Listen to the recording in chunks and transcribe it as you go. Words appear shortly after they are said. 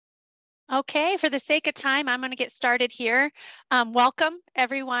Okay, for the sake of time, I'm going to get started here. Welcome,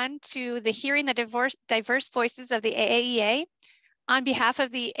 everyone, to the Hearing the Diverse Voices of the AAEA. On behalf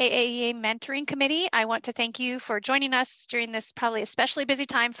of the AAEA Mentoring Committee, I want to thank you for joining us during this probably especially busy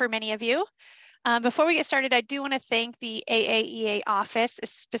time for many of you. Before we get started, I do want to thank the AAEA office,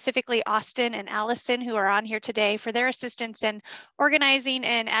 specifically Austin and Allison, who are on here today, for their assistance in organizing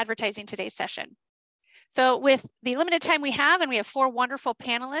and advertising today's session. So with the limited time we have, and we have 4 wonderful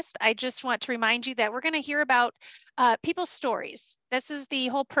panelists, I just want to remind you that we're going to hear about people's stories. This is the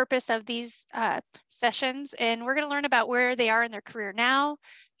whole purpose of these sessions, and we're going to learn about where they are in their career now,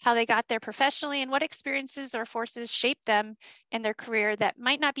 how they got there professionally, and what experiences or forces shaped them in their career that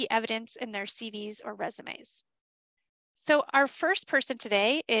might not be evidence in their CVs or resumes. So our first person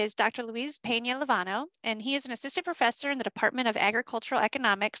today is Dr. Luis Peña-Lévano, and he is an assistant professor in the Department of Agricultural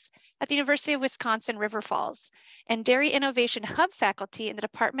Economics at the University of Wisconsin River Falls, and Dairy Innovation Hub faculty in the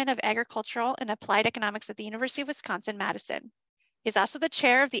Department of Agricultural and Applied Economics at the University of Wisconsin-Madison. He's also the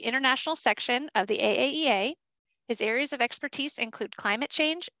chair of the international section of the AAEA. His areas of expertise include climate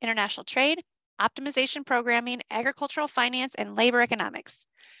change, international trade, optimization programming, agricultural finance, and labor economics.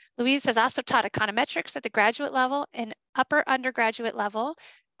 Luis has also taught econometrics at the graduate level and upper undergraduate level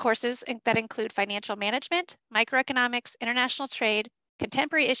courses that include financial management, microeconomics, international trade,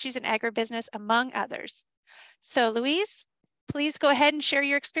 contemporary issues in agribusiness, among others. So Luis, please go ahead and share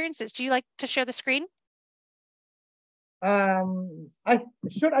your experiences. Do you like to share the screen? I'm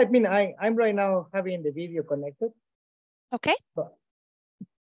right now having the video connected. Okay.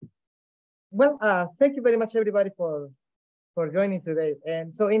 Well, thank you very much, everybody, for joining today.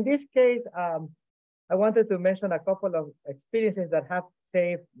 And so in this case, I wanted to mention a couple of experiences that have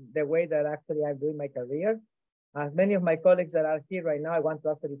shaped the way that actually I'm doing my career. Many of my colleagues that are here right now, I want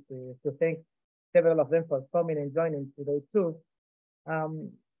to actually to thank several of them for coming and joining today too.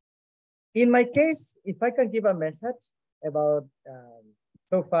 In my case, if I can give a message about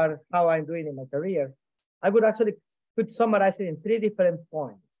so far how I'm doing in my career, I would actually could summarize it in 3 different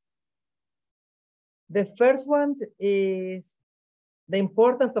points. The first one is the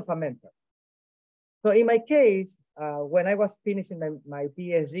importance of a mentor. So in my case, when I was finishing my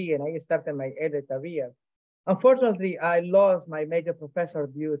PhD and I started my early career, unfortunately, I lost my major professor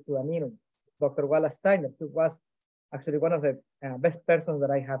due to an illness, Dr. Wallace Steiner, who was actually one of the best persons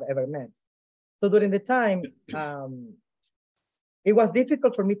that I have ever met. So during the time, it was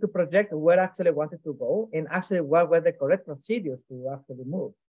difficult for me to project where I actually wanted to go and actually what were the correct procedures to actually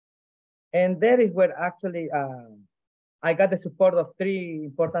move. And that is where actually I got the support of 3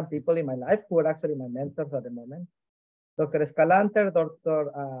 important people in my life who are actually my mentors at the moment: Dr. Escalante, Dr.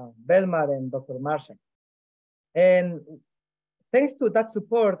 Belmar, and Dr. Marshall. And thanks to that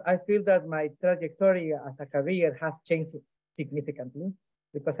support, I feel that my trajectory as a career has changed significantly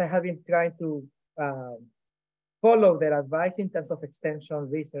because I have been trying to follow their advice in terms of extension,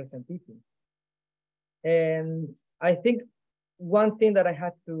 research, and teaching. And I think one thing that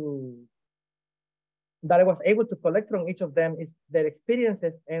I was able to collect from each of them is their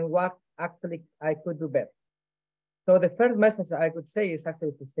experiences and what actually I could do better. So the first message I would say is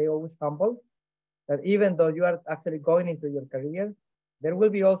actually to stay always humble, that even though you are actually going into your career, there will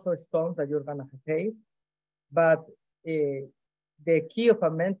be also stones that you're gonna face, but the key of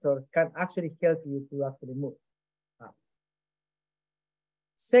a mentor can actually help you to actually move.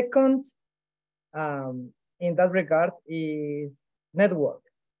 Second, in that regard is network.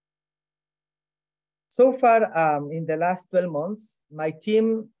 So far, in the last 12 months, my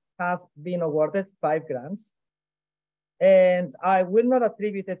team have been awarded 5 grants. And I will not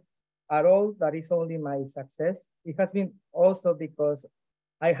attribute it at all. That is only my success. It has been also because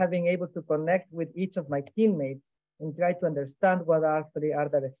I have been able to connect with each of my teammates and try to understand what actually are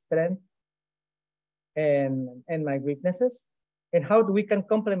their strengths and my weaknesses, and how we can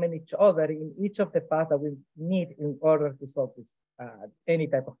complement each other in each of the paths that we need in order to solve this, any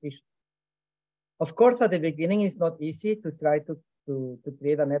type of issue. Of course, at the beginning, it's not easy to try to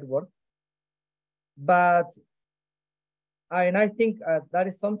create a network, but I think that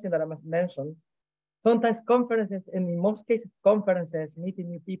is something that I must mention. Sometimes conferences, and in most cases, conferences, meeting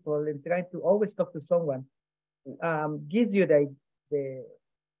new people and trying to always talk to someone gives you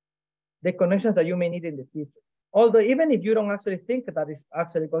the connections that you may need in the future. Although even if you don't actually think that it's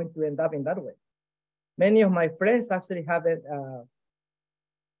actually going to end up in that way. Many of my friends actually have it,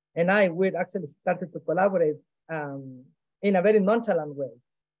 and I would actually started to collaborate in a very nonchalant way.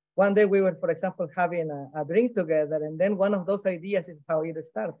 One day we were, for example, having a drink together, and then one of those ideas is how it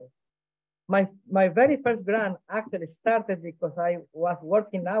started. My very first grant actually started because I was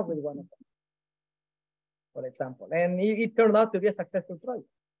working out with one of them, for example, and it turned out to be a successful project.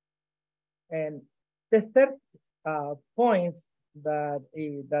 And the third point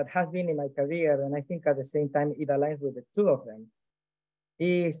that has been in my career, and I think at the same time it aligns with the two of them,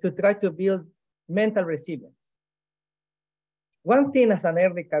 is to try to build mental resilience. One thing as an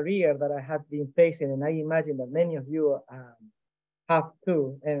early career that I have been facing, and I imagine that many of you have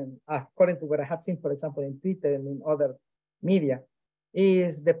too, and according to what I have seen, for example, in Twitter and in other media,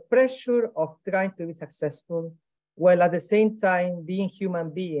 is the pressure of trying to be successful while at the same time being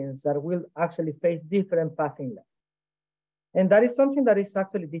human beings that will actually face different paths in life. And that is something that is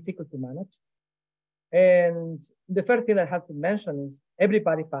actually difficult to manage. And the first thing I have to mention is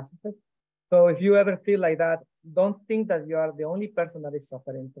everybody passes it. So if you ever feel like that, don't think that you are the only person that is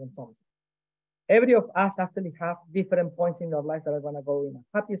suffering from something. Every of us actually have different points in our life that are gonna go in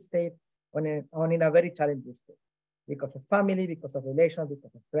a happy state or in a very challenging state because of family, because of relations,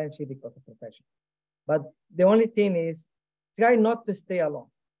 because of friendship, because of profession. But the only thing is try not to stay alone.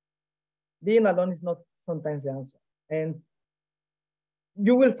 Being alone is not sometimes the answer. And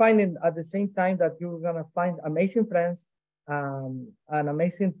you will find at the same time that you're gonna find amazing friends, an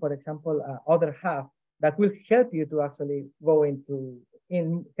amazing, for example, other half that will help you to actually go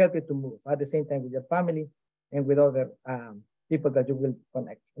help you to move at the same time with your family and with other people that you will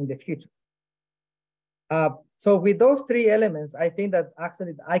connect in the future. So with those three elements, I think that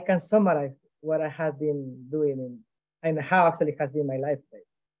actually I can summarize what I have been doing and how actually has been my life.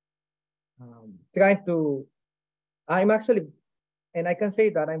 I'm actually, and I can say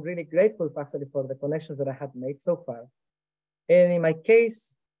that I'm really grateful actually for the connections that I have made so far. And in my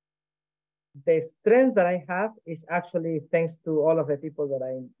case, the strength that I have is actually thanks to all of the people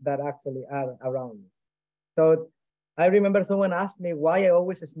that actually are around me. So I remember someone asked me why I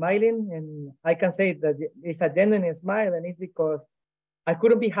always smiling, and I can say that it's a genuine smile, and it's because I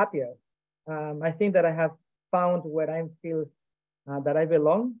couldn't be happier. I think that I have found where I feel that I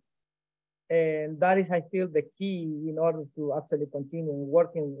belong, and that is, I feel, the key in order to actually continue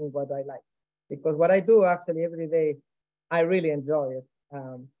working in what I like. Because what I do actually every day, I really enjoy it.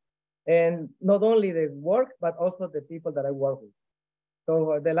 And not only the work, but also the people that I work with.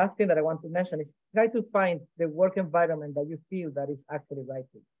 So the last thing that I want to mention is try to find the work environment that you feel that is actually right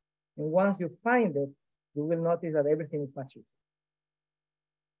for you. And once you find it, you will notice that everything is much easier.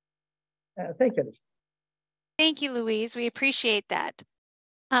 Thank you, Alicia. Thank you, Luis. We appreciate that.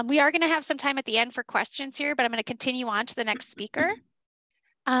 We are going to have some time at the end for questions here, but I'm going to continue on to the next speaker.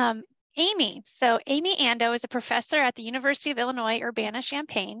 Amy. So Amy Ando is a professor at the University of Illinois,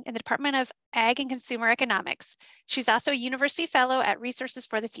 Urbana-Champaign in the Department of Ag and Consumer Economics. She's also a university fellow at Resources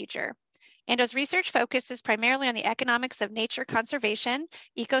for the Future. Ando's research focuses primarily on the economics of nature conservation,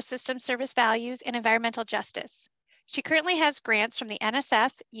 ecosystem service values, and environmental justice. She currently has grants from the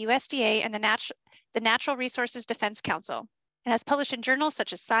NSF, USDA, and the Natural Resources Defense Council, and has published in journals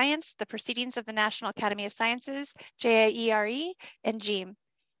such as Science, the Proceedings of the National Academy of Sciences, JAERE, and JEAM.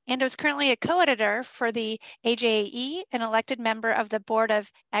 Ando is currently a co-editor for the AJAE, an elected member of the Board of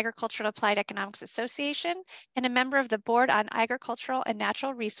Agricultural Applied Economics Association, and a member of the Board on Agricultural and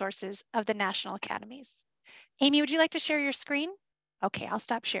Natural Resources of the National Academies. Amy, would you like to share your screen? Okay, I'll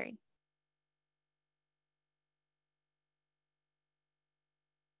stop sharing.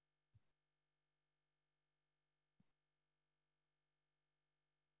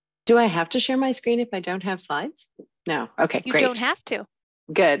 Do I have to share my screen if I don't have slides? No. Okay, you great. You don't have to.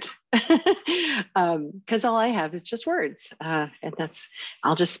 Good. Because all I have is just words. And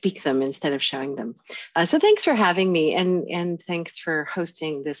I'll just speak them instead of showing them. So thanks for having me, and thanks for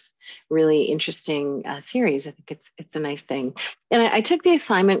hosting this really interesting series. I think it's a nice thing. And I took the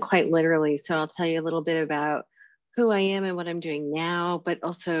assignment quite literally. So I'll tell you a little bit about who I am and what I'm doing now, but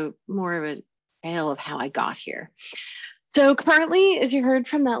also more of a tale of how I got here. So currently, as you heard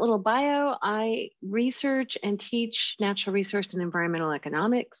from that little bio, I research and teach natural resource and environmental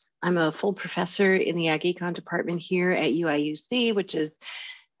economics. I'm a full professor in the Ag Econ department here at UIUC, which is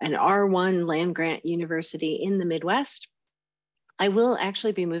an R1 land grant university in the Midwest. I will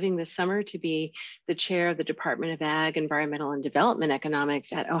actually be moving this summer to be the chair of the Department of Ag, Environmental and Development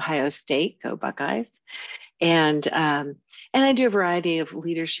Economics at Ohio State, go Buckeyes. And I do a variety of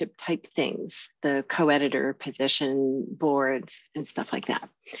leadership type things, the co-editor position, boards, and stuff like that.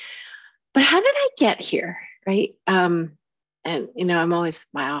 But how did I get here, right? And I'm always,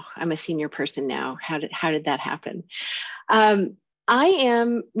 wow, I'm a senior person now. How did that happen? I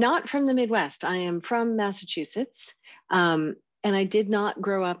am not from the Midwest. I am from Massachusetts. And I did not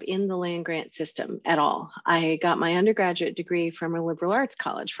grow up in the land grant system at all. I got my undergraduate degree from a liberal arts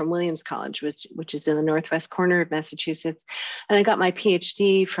college, from Williams College, which is in the northwest corner of Massachusetts. And I got my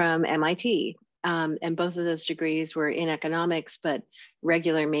PhD from MIT, And both of those degrees were in economics, but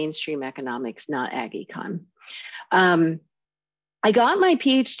regular mainstream economics, not ag econ. I got my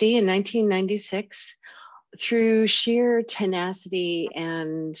PhD in 1996 through sheer tenacity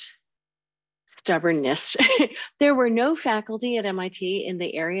and stubbornness. There were no faculty at MIT in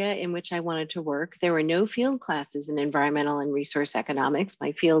the area in which I wanted to work. There were no field classes in environmental and resource economics.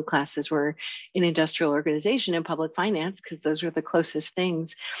 My field classes were in industrial organization and public finance because those were the closest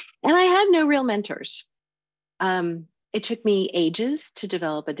things. And I had no real mentors. It took me ages to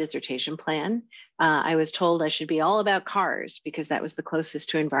develop a dissertation plan. I was told I should be all about cars because that was the closest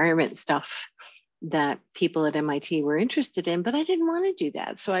to environment stuff that people at MIT were interested in, but I didn't want to do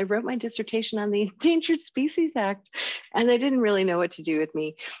that. So I wrote my dissertation on the Endangered Species Act, and they didn't really know what to do with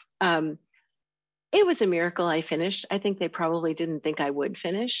me. It was a miracle I finished. I think they probably didn't think I would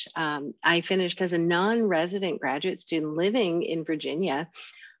finish. I finished as a non-resident graduate student living in Virginia,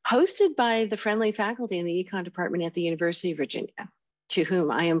 hosted by the friendly faculty in the econ department at the University of Virginia, to whom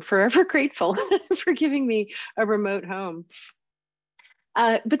I am forever grateful for giving me a remote home.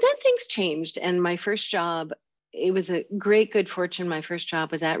 But then things changed, and my first job, it was a great good fortune. My first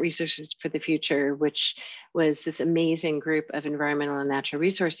job was at Resources for the Future, which was this amazing group of environmental and natural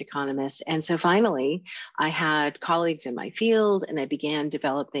resource economists. And so finally, I had colleagues in my field, and I began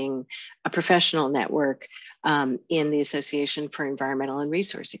developing a professional network in the Association for Environmental and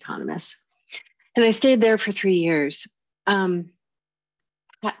Resource Economists. And I stayed there for 3 years.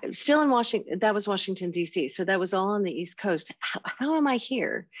 Still in Washington, that was Washington, D.C. So that was all on the East Coast. How am I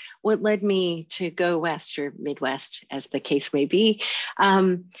here? What led me to go West or Midwest, as the case may be?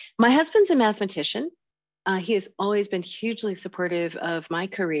 My husband's a mathematician. He has always been hugely supportive of my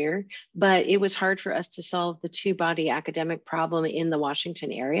career, but it was hard for us to solve the two-body academic problem in the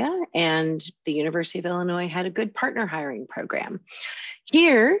Washington area. And the University of Illinois had a good partner hiring program.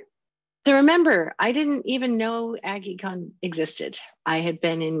 Here, so remember, I didn't even know ag econ existed. I had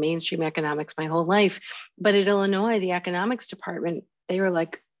been in mainstream economics my whole life, but at Illinois, the economics department, they were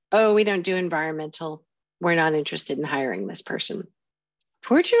like, oh, we don't do environmental. We're not interested in hiring this person.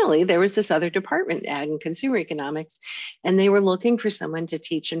 Fortunately, there was this other department, ag and consumer economics, and they were looking for someone to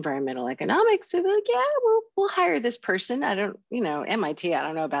teach environmental economics. So they're like, yeah, we'll hire this person. I don't, MIT, I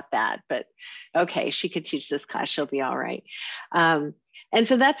don't know about that, but okay, she could teach this class. She'll be all right. And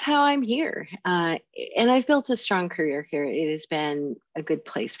so that's how I'm here. And I've built a strong career here. It has been a good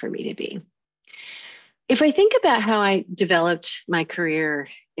place for me to be. If I think about how I developed my career,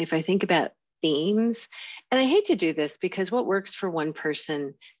 if I think about themes, and I hate to do this because what works for one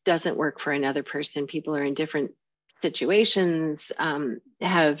person doesn't work for another person. People are in different situations,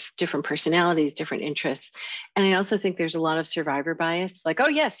 have different personalities, different interests. And I also think there's a lot of survivor bias, like, oh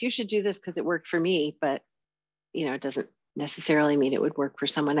yes, you should do this because it worked for me, but it doesn't necessarily mean it would work for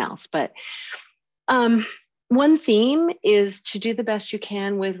someone else. But one theme is to do the best you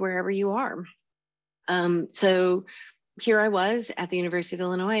can with wherever you are. So here I was at the University of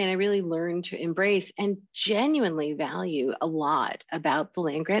Illinois, and I really learned to embrace and genuinely value a lot about the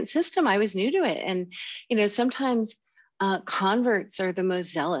land grant system. I was new to it. And, sometimes converts are the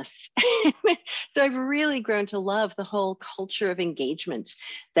most zealous. So I've really grown to love the whole culture of engagement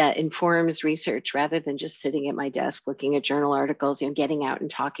that informs research rather than just sitting at my desk looking at journal articles, getting out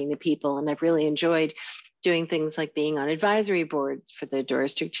and talking to people. And I've really enjoyed doing things like being on advisory boards for the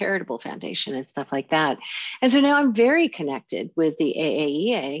Doris Duke Charitable Foundation and stuff like that. And so now I'm very connected with the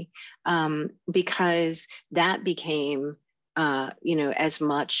AAEA because that became as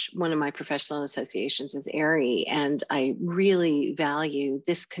much one of my professional associations as AARI, and I really value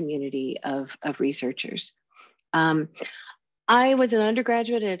this community of researchers. I was an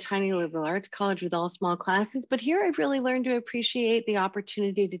undergraduate at a tiny liberal arts college with all small classes, but here I've really learned to appreciate the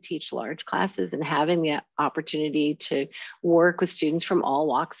opportunity to teach large classes and having the opportunity to work with students from all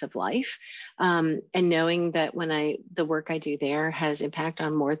walks of life, and knowing that the work I do there has impact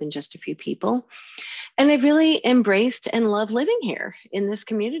on more than just a few people. And I've really embraced and love living here in this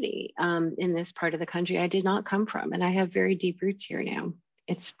community, in this part of the country I did not come from, and I have very deep roots here now.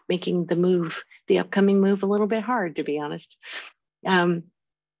 It's making the upcoming move a little bit hard, to be honest. So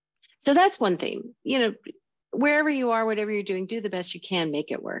that's one thing, wherever you are, whatever you're doing, do the best you can,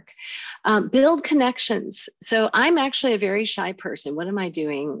 make it work. Build connections. So I'm actually a very shy person. What am I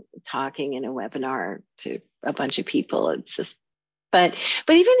doing talking in a webinar to a bunch of people? It's just, but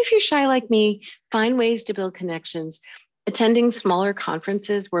even if you're shy like me, find ways to build connections. Attending smaller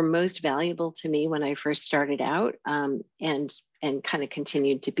conferences were most valuable to me when I first started out, and kind of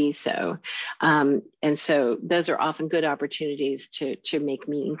continued to be so. And so those are often good opportunities to make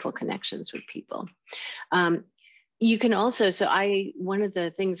meaningful connections with people. you can also, one of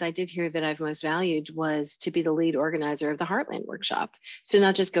the things I did here that I've most valued was to be the lead organizer of the Heartland Workshop. So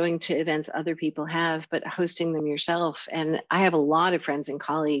not just going to events other people have, but hosting them yourself. And I have a lot of friends and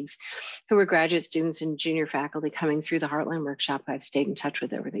colleagues who are graduate students and junior faculty coming through the Heartland Workshop I've stayed in touch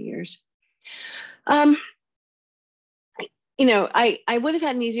with over the years. You know, I would have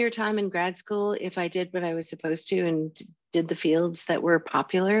had an easier time in grad school if I did what I was supposed to and did the fields that were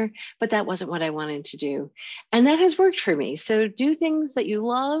popular, but that wasn't what I wanted to do. And that has worked for me. So do things that you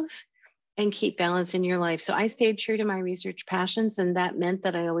love and keep balance in your life. So I stayed true to my research passions, and that meant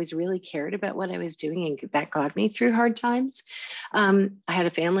that I always really cared about what I was doing, and that got me through hard times. I had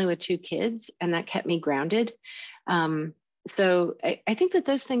a family with 2 kids, and that kept me grounded. So I think that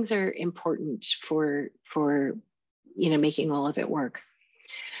those things are important for you know, making all of it work.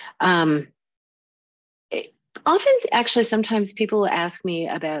 Often, actually, sometimes people ask me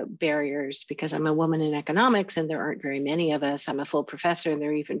about barriers because I'm a woman in economics and there aren't very many of us. I'm a full professor and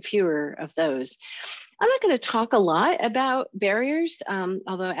there are even fewer of those. I'm not going to talk a lot about barriers,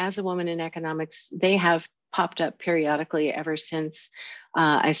 although as a woman in economics, they have popped up periodically ever since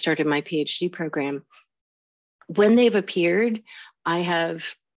I started my PhD program. When they've appeared, I have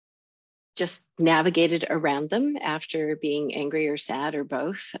just navigated around them after being angry or sad or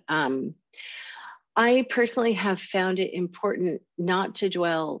both. I personally have found it important not to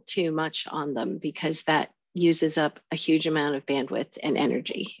dwell too much on them because that uses up a huge amount of bandwidth and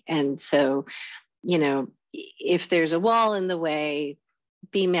energy. And so, you know, if there's a wall in the way,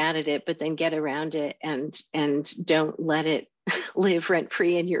 be mad at it, but then get around it and don't let it live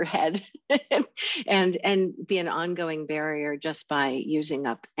rent-free in your head and be an ongoing barrier just by using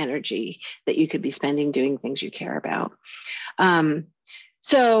up energy that you could be spending doing things you care about.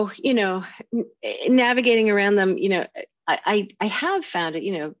 So, you know, navigating around them, you know, I have found it,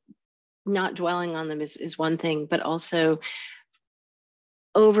 you know, not dwelling on them is one thing, but also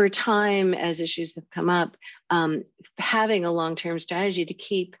over time, as issues have come up, having a long-term strategy to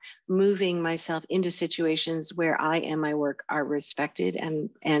keep moving myself into situations where I and my work are respected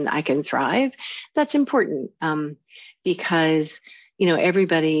and I can thrive, that's important because, you know,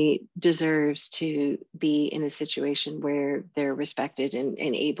 everybody deserves to be in a situation where they're respected and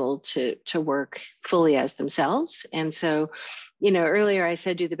able to work fully as themselves. And so, you know, earlier I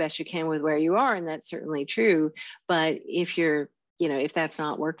said, do the best you can with where you are, and that's certainly true. But if you're, you know, if that's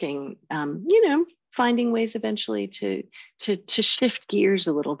not working, you know, finding ways eventually to shift gears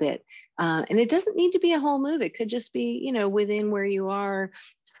a little bit. And it doesn't need to be a whole move. It could just be, you know, within where you are,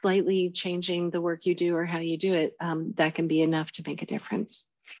 slightly changing the work you do or how you do it. That can be enough to make a difference.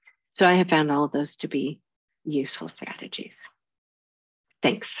 So I have found all of those to be useful strategies.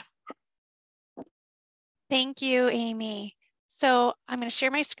 Thanks. Thank you, Amy. So I'm going to share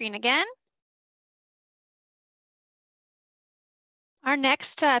my screen again. Our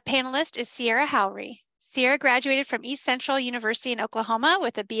next panelist is Sierra Howry. Sierra graduated from East Central University in Oklahoma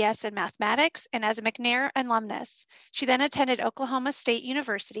with a BS in mathematics and as a McNair alumnus. She then attended Oklahoma State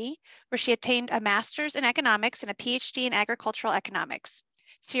University, where she attained a master's in economics and a PhD in agricultural economics.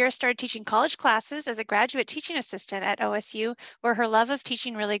 Sierra started teaching college classes as a graduate teaching assistant at OSU, where her love of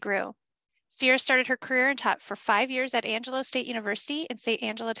teaching really grew. Sierra started her career and taught for 5 years at Angelo State University in St.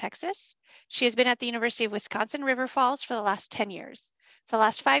 Angelo, Texas. She has been at the University of Wisconsin River Falls for the last 10 years. For the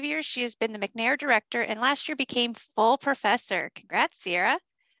last 5 years, she has been the McNair director and last year became full professor. Congrats, Sierra.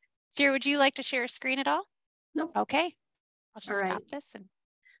 Sierra, would you like to share a screen at all? Nope. Okay, I'll just stop this.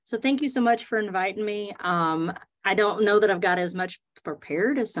 So thank you so much for inviting me. I don't know that I've got as much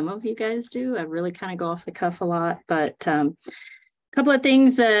prepared as some of you guys do. I really kind of go off the cuff a lot, but couple of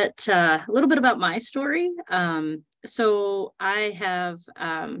things that a little bit about my story. So I have,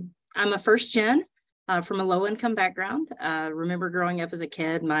 I'm a first gen from a low income background. Remember growing up as a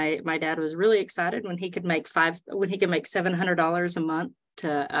kid, my dad was really excited when he could make $700 a month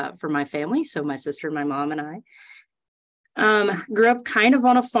for my family. So my sister, my mom, and I. Grew up kind of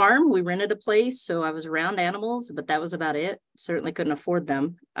on a farm. We rented a place, so I was around animals, but that was about it. Certainly couldn't afford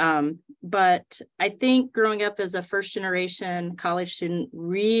them. But I think growing up as a first generation college student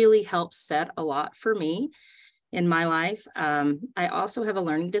really helped set a lot for me in my life. I also have a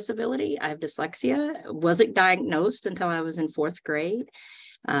learning disability. I have dyslexia. Wasn't diagnosed until I was in 4th grade.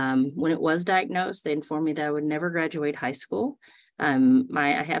 When it was diagnosed, they informed me that I would never graduate high school.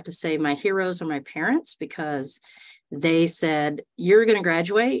 I have to say my heroes are my parents, because they said, you're going to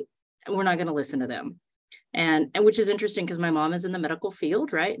graduate and we're not going to listen to them. And which is interesting because my mom is in the medical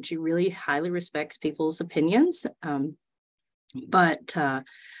field, right? And she really highly respects people's opinions. But so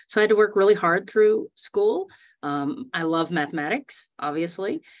I had to work really hard through school. I love mathematics,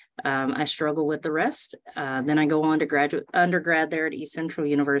 obviously. I struggle with the rest. Then I go on to undergrad there at East Central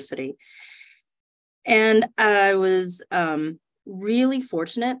University. And I was really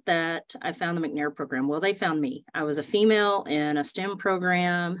fortunate that I found the McNair program. Well, they found me. I was a female in a STEM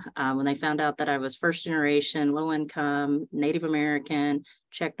program. When they found out that I was first generation, low income, Native American,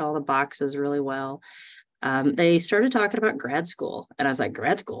 checked all the boxes really well. They started talking about grad school. And I was like,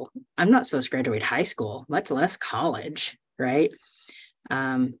 grad school? I'm not supposed to graduate high school, much less college, right?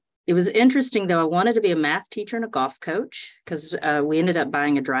 It was interesting, though. I wanted to be a math teacher and a golf coach because we ended up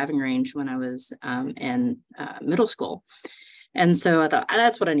buying a driving range when I was in middle school. And so I thought,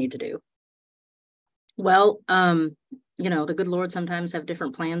 that's what I need to do. Well, you know, the good Lord sometimes have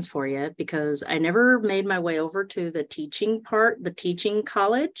different plans for you, because I never made my way over to the teaching part, the teaching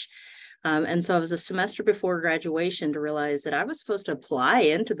college. And so I was a semester before graduation to realize that I was supposed to apply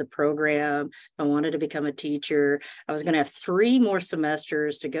into the program. I wanted to become a teacher. I was going to have 3 more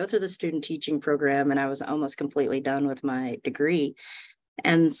semesters to go through the student teaching program, and I was almost completely done with my degree.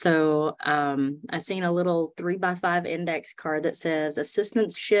 And so I seen a little 3x5 index card that says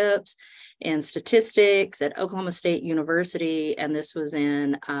assistantships and statistics at Oklahoma State University. And this was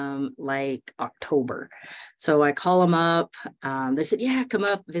in like October. So I call them up. They said, yeah, come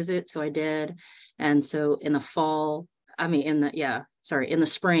up, visit. So I did. And so in the fall, in the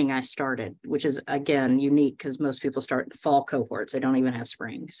spring, I started, which is, again, unique because most people start fall cohorts. They don't even have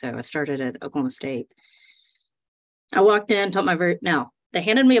spring. So I started at Oklahoma State. I walked in, taught they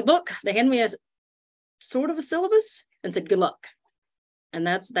handed me a book. They handed me a sort of a syllabus and said, good luck. And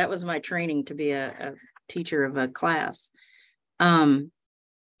that was my training to be a teacher of a class. I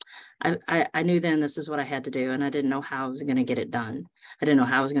knew then this is what I had to do, and I didn't know how I was going to get it done. I didn't know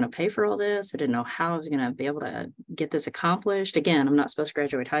how I was going to pay for all this. I didn't know how I was going to be able to get this accomplished. Again, I'm not supposed to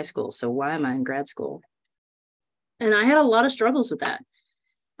graduate high school, so why am I in grad school? And I had a lot of struggles with that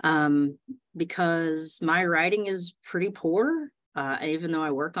because my writing is pretty poor. Even though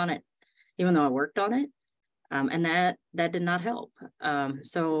I worked on it, and that did not help.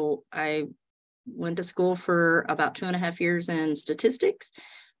 So I went to school for about 2.5 years in statistics,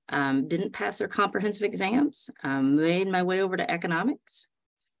 didn't pass their comprehensive exams, made my way over to economics,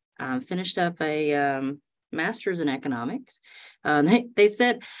 finished up a master's in economics. They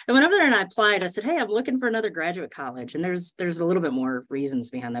said, and whenever I applied, I said, hey, I'm looking for another graduate college. And there's a little bit more reasons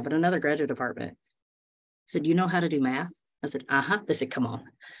behind that, but another graduate department. I said, you know how to do math? I said, They said, come on.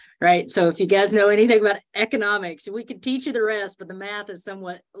 Right. So if you guys know anything about economics, we can teach you the rest, but the math is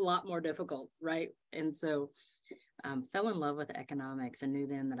a lot more difficult. Right. And so fell in love with economics and knew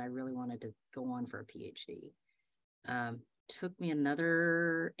then that I really wanted to go on for a PhD. Took me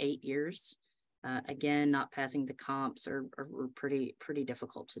another 8 years. Again, not passing the comps are pretty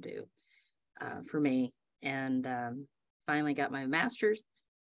difficult to do for me. And finally got my master's,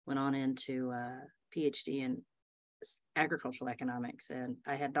 went on into PhD in agricultural economics, and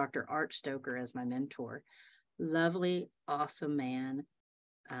I had Dr. Art Stoker as my mentor. Lovely, awesome man.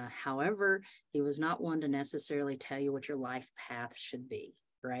 However, he was not one to necessarily tell you what your life path should be,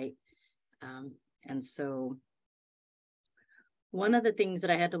 right? And so one of the things that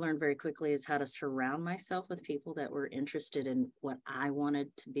I had to learn very quickly is how to surround myself with people that were interested in what I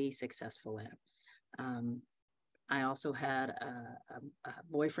wanted to be successful in. I also had a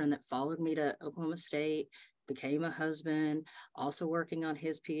boyfriend that followed me to Oklahoma State, became a husband, also working on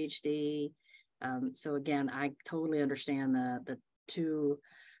his PhD. So again, I totally understand the two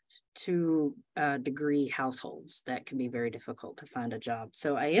degree households that can be very difficult to find a job.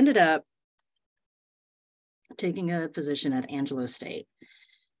 So I ended up taking a position at Angelo State.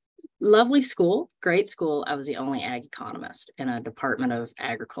 Lovely school, great school. I was the only ag economist in a department of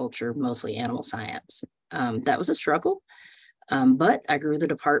agriculture, mostly animal science. That was a struggle, but I grew the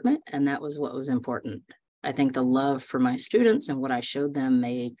department, and that was what was important. I think the love for my students and what I showed them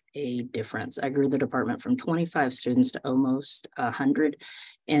made a difference. I grew the department from 25 students to almost 100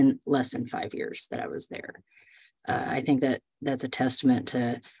 in less than 5 years that I was there. I think that's a testament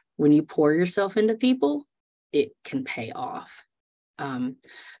to when you pour yourself into people, it can pay off. The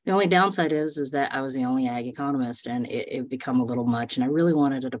only downside is that I was the only ag economist, and it become a little much. And I really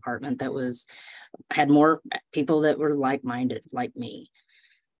wanted a department that had more people that were like-minded, like me.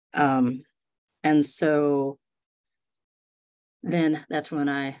 And so then that's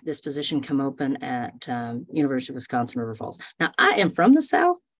when this position come open at University of Wisconsin, River Falls. Now, I am from the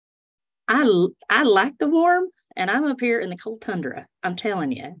South. I like the warm, and I'm up here in the cold tundra. I'm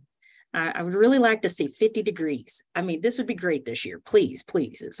telling you, I would really like to see 50 degrees. I mean, this would be great this year. Please,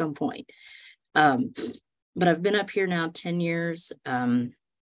 at some point. but I've been up here now 10 years. And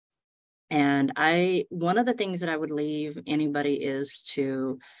one of the things that I would leave anybody is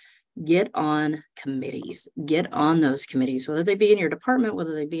to get on committees, get on those committees, whether they be in your department,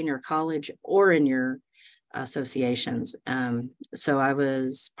 whether they be in your college or in your associations. So I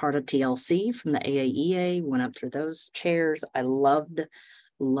was part of TLC from the AAEA, went up through those chairs. I loved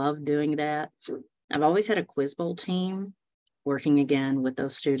doing that. I've always had a quiz bowl team, working again with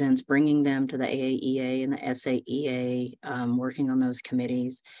those students, bringing them to the AAEA and the SAEA, working on those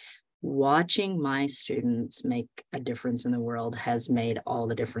committees. Watching my students make a difference in the world has made all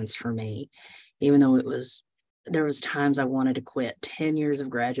the difference for me, even though there was times I wanted to quit. 10 years of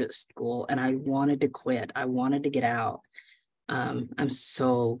graduate school and I wanted to quit. I wanted to get out. I'm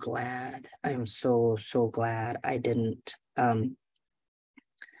so glad. I am so glad I didn't.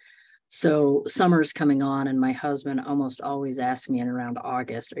 So summer's coming on and my husband almost always asks me in around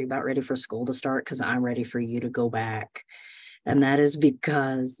August, are you about ready for school to start? Because I'm ready for you to go back. And that is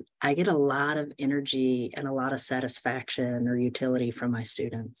because I get a lot of energy and a lot of satisfaction or utility from my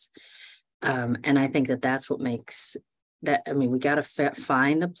students. And I think that that's what makes that, I mean, we got to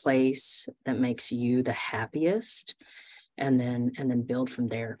find the place that makes you the happiest and then build from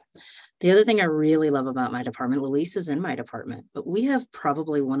there. The other thing I really love about my department, Luis is in my department, but we have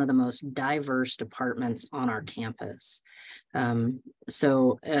probably one of the most diverse departments on our campus.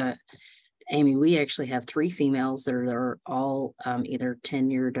 Amy, we actually have 3 females that are all either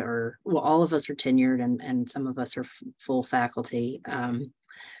tenured or, well, all of us are tenured and some of us are full faculty.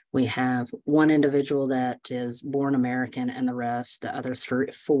 We have 1 individual that is born American and the rest, the other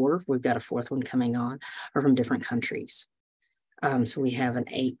 4, we've got a 4th one coming on, are from different countries. So we have an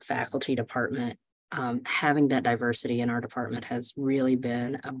 8 faculty department. Having that diversity in our department has really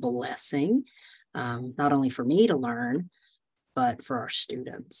been a blessing, not only for me to learn, but for our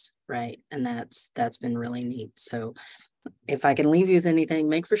students, right? And that's been really neat. So if I can leave you with anything,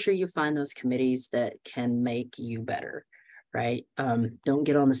 make for sure you find those committees that can make you better, right? Don't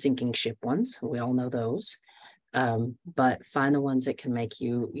get on the sinking ship ones. We all know those. But find the ones that can make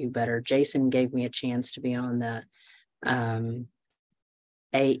you better. Jason gave me a chance to be on the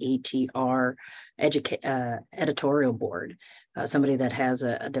AETR editorial board. Somebody that has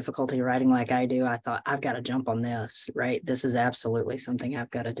a difficulty writing like I do, I thought, I've got to jump on this, right? This is absolutely something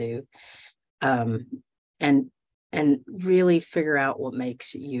I've got to do. And really figure out what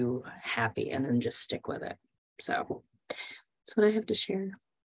makes you happy and then just stick with it. So that's what I have to share.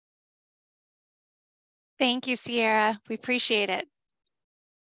 Thank you, Sierra. We appreciate it.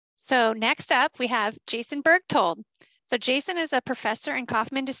 So next up, we have Jason Bergtold. So Jason is a professor and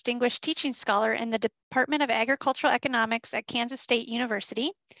Kaufman Distinguished Teaching Scholar in the Department of Agricultural Economics at Kansas State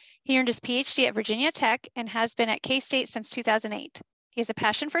University. He earned his PhD at Virginia Tech and has been at K-State since 2008. He has a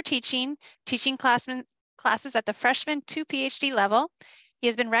passion for teaching classes at the freshman to PhD level. He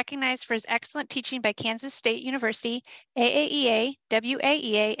has been recognized for his excellent teaching by Kansas State University, AAEA,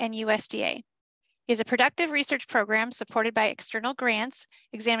 WAEA, and USDA. He has a productive research program supported by external grants,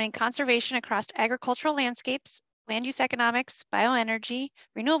 examining conservation across agricultural landscapes, land use economics, bioenergy,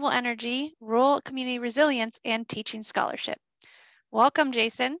 renewable energy, rural community resilience, and teaching scholarship. Welcome,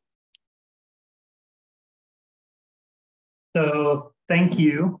 Jason. So thank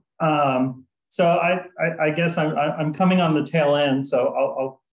you. So I guess I'm coming on the tail end, so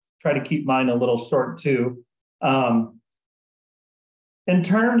I'll try to keep mine a little short too. In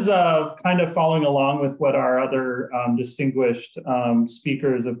terms of kind of following along with what our other distinguished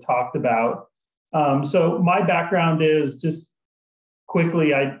speakers have talked about, so my background is just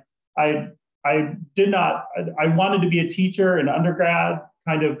quickly, I wanted to be a teacher in undergrad,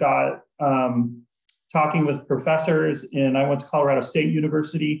 kind of got talking with professors, and I went to Colorado State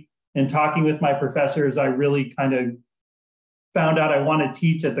University, and talking with my professors, I really kind of found out I want to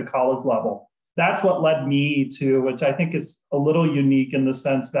teach at the college level. That's what led me to, which I think is a little unique in the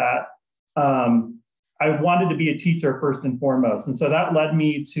sense that I wanted to be a teacher first and foremost. And so that led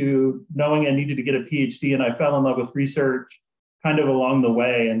me to knowing I needed to get a PhD, and I fell in love with research kind of along the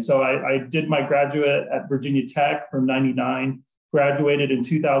way. And so I did my graduate at Virginia Tech from '99, graduated in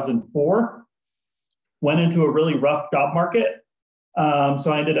 2004, went into a really rough job market.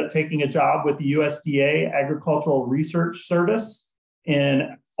 So I ended up taking a job with the USDA Agricultural Research Service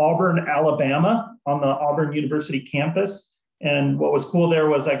in Auburn, Alabama, on the Auburn University campus. And what was cool there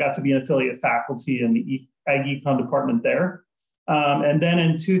was I got to be an affiliate faculty in the Ag Econ department there. And then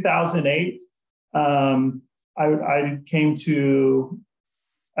in 2008, I came to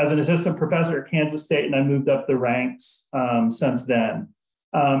as an assistant professor at Kansas State, and I moved up the ranks since then.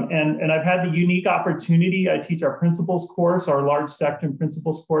 And I've had the unique opportunity. I teach our principles course, our large section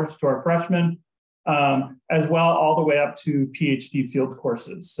principles course, to our freshmen. as well all the way up to PhD field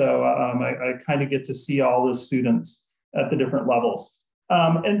courses. So I kind of get to see all the students at the different levels.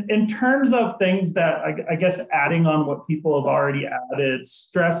 And in terms of things that I guess adding on what people have already added,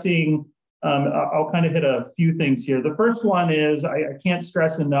 stressing, I'll kind of hit a few things here. The first one is I can't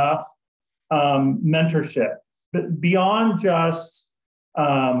stress enough mentorship, but beyond just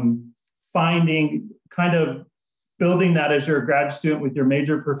finding kind of building that as you're a grad student with your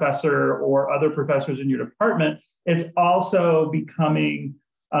major professor or other professors in your department, it's also becoming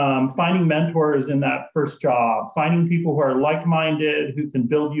finding mentors in that first job, finding people who are like-minded, who can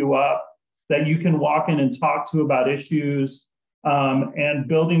build you up, that you can walk in and talk to about issues, and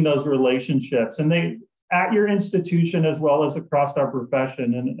building those relationships. And they at your institution as well as across our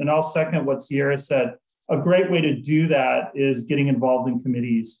profession. And I'll second what Sierra said. A great way to do that is getting involved in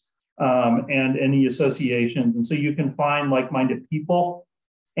committees and any associations. And so you can find like-minded people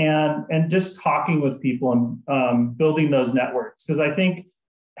and just talking with people and building those networks. Because I think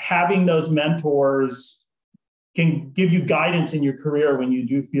having those mentors can give you guidance in your career when you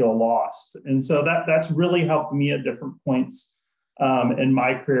do feel lost. And so that's really helped me at different points in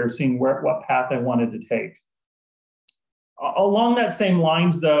my career, seeing what path I wanted to take. Along that same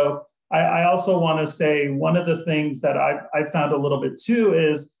lines, though, I also want to say one of the things that I've found a little bit too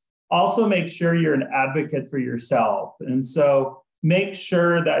is also make sure you're an advocate for yourself. And so make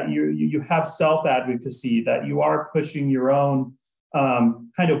sure that you have self-advocacy, that you are pushing your own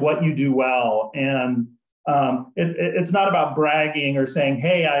kind of what you do well. And it's not about bragging or saying,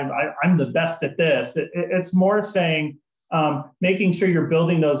 hey, I'm the best at this. It's more saying, making sure you're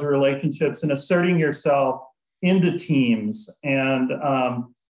building those relationships and asserting yourself into teams and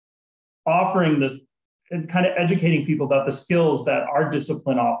offering this and kind of educating people about the skills that our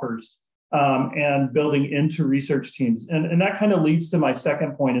discipline offers and building into research teams. And that kind of leads to my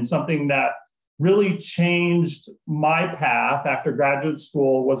second point, and something that really changed my path after graduate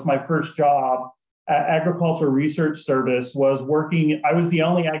school was my first job at Agricultural Research Service was working. I was the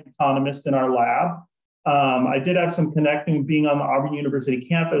only ag economist in our lab. I did have some connecting being on the Auburn University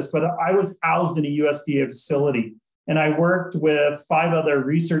campus, but I was housed in a USDA facility. And I worked with 5 other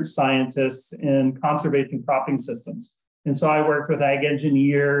research scientists in conservation cropping systems. And so I worked with ag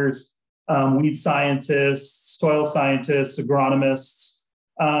engineers, weed scientists, soil scientists, agronomists,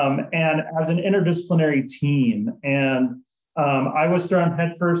 and as an interdisciplinary team. And I was thrown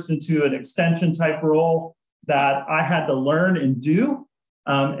headfirst into an extension type role that I had to learn and do.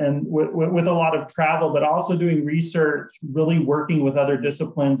 And with a lot of travel, but also doing research, really working with other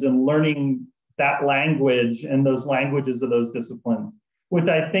disciplines and learning that language and those languages of those disciplines, which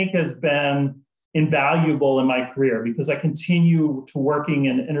I think has been invaluable in my career because I continue to working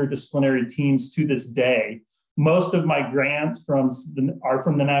in interdisciplinary teams to this day. Most of my grants are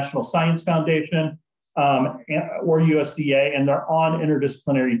from the National Science Foundation or USDA, and they're on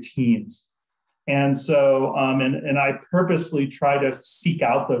interdisciplinary teams. And so, and I purposely try to seek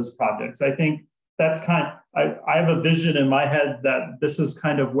out those projects. I think that's I have a vision in my head that this is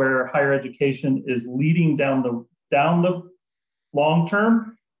kind of where higher education is leading down the long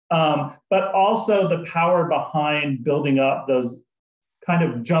term, but also the power behind building up those kind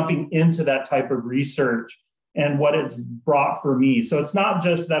of jumping into that type of research and what it's brought for me. So it's not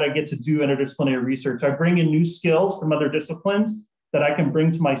just that I get to do interdisciplinary research. I bring in new skills from other disciplines that I can bring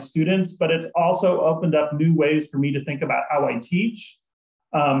to my students, but it's also opened up new ways for me to think about how I teach,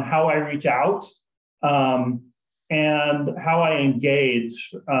 how I reach out, and how I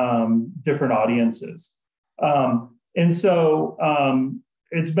engage different audiences. And so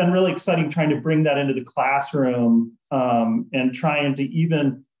it's been really exciting trying to bring that into the classroom and trying to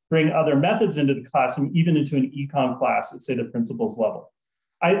even bring other methods into the classroom, even into an econ class at, say, the principal's level.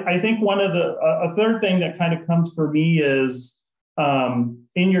 I think a third thing that kind of comes for me is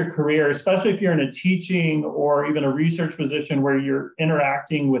in your career, especially if you're in a teaching or even a research position where you're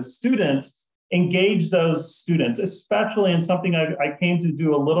interacting with students, engage those students, especially in something I came to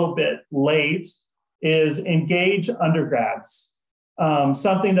do a little bit late, is engage undergrads.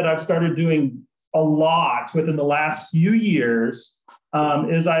 Something that I've started doing a lot within the last few years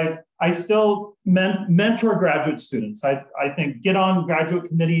is I still mentor graduate students. I think get on graduate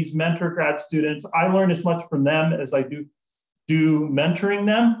committees, mentor grad students. I learn as much from them as I do mentoring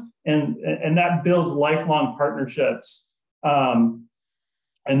them, and that builds lifelong partnerships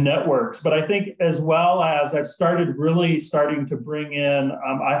and networks. But I think as well as I've starting to bring in,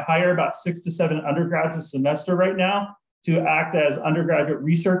 I hire about 6 to 7 undergrads a semester right now to act as undergraduate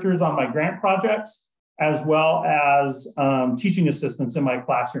researchers on my grant projects, as well as teaching assistants in my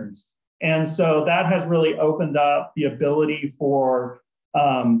classrooms. And so that has really opened up the ability for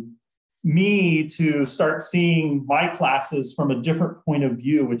me to start seeing my classes from a different point of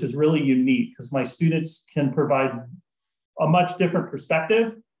view, which is really unique because my students can provide a much different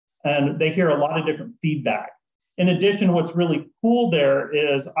perspective and they hear a lot of different feedback. In addition, what's really cool there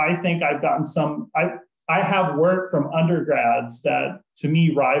is I think I've gotten I have work from undergrads that to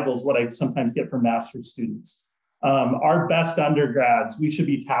me rivals what I sometimes get from master's students. Our best undergrads, we should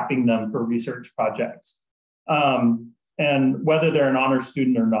be tapping them for research projects. And whether they're an honor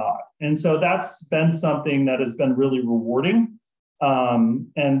student or not. And so that's been something that has been really rewarding,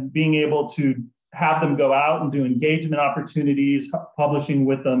 and being able to have them go out and do engagement opportunities, publishing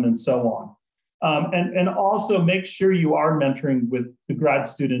with them and so on. And also make sure you are mentoring with the grad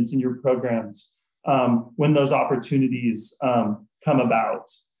students in your programs when those opportunities come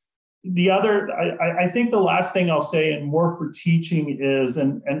about. The other, I think the last thing I'll say, and more for teaching is,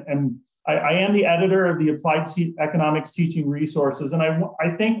 and I am the editor of the Applied Economics Teaching Resources. And I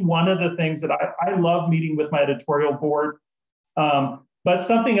think one of the things that I love meeting with my editorial board, but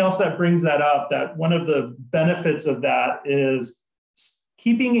something else that brings that up, that one of the benefits of that is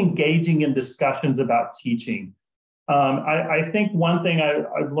keeping engaging in discussions about teaching. I think one thing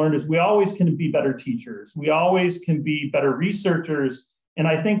I've learned is we always can be better teachers. We always can be better researchers. And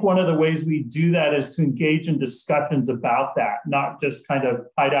I think one of the ways we do that is to engage in discussions about that, not just kind of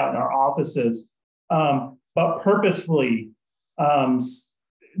hide out in our offices, but purposefully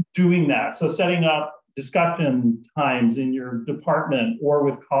doing that. So setting up discussion times in your department or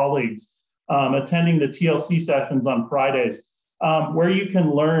with colleagues, attending the TLC sessions on Fridays, where you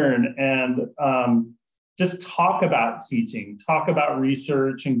can learn and just talk about teaching, talk about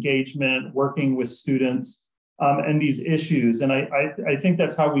research, engagement, working with students. And these issues. And I think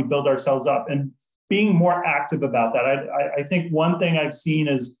that's how we build ourselves up and being more active about that. I think one thing I've seen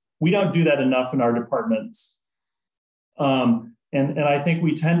is we don't do that enough in our departments. And I think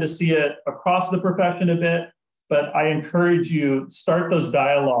we tend to see it across the profession a bit, but I encourage you, start those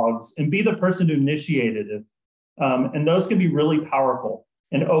dialogues and be the person who initiated it. And those can be really powerful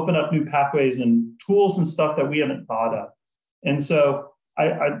and open up new pathways and tools and stuff that we haven't thought of. And so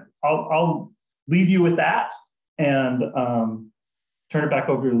I'll leave you with that. And turn it back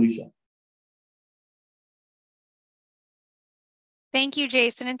over to Alicia. Thank you,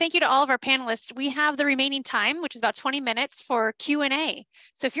 Jason, and thank you to all of our panelists. We have the remaining time, which is about 20 minutes for Q&A.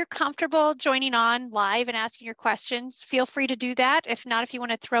 So if you're comfortable joining on live and asking your questions, feel free to do that. If not, if you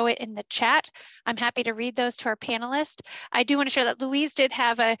want to throw it in the chat, I'm happy to read those to our panelists. I do want to share that Luis did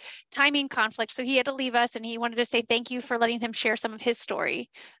have a timing conflict, so he had to leave us, and he wanted to say thank you for letting him share some of his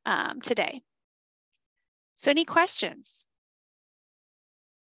story today. So any questions?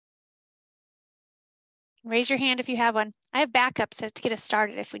 Raise your hand if you have one. I have backups to get us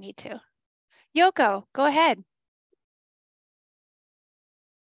started if we need to. Yoko, go ahead.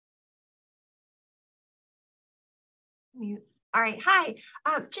 All right, hi.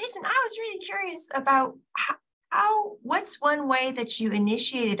 Jason, I was really curious about what's one way that you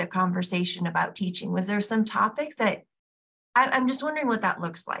initiated a conversation about teaching? Was there some topic that, I'm just wondering what that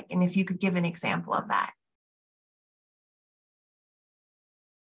looks like, and if you could give an example of that.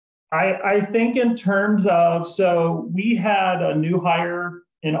 I think in terms of, so we had a new hire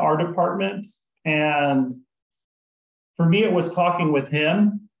in our department, and for me, it was talking with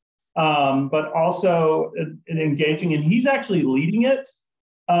him, but also in engaging, and he's actually leading it,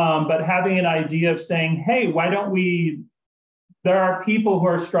 but having an idea of saying, hey, why don't we, there are people who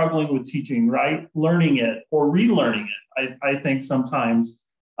are struggling with teaching, right? Learning it or relearning it, I think sometimes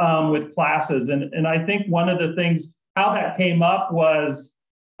with classes. And I think one of the things, how that came up was,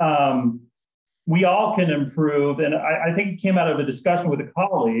 we all can improve. And I think it came out of a discussion with a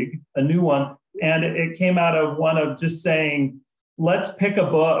colleague, a new one, and it came out of one of just saying, let's pick a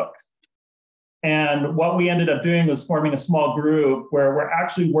book. And what we ended up doing was forming a small group where we're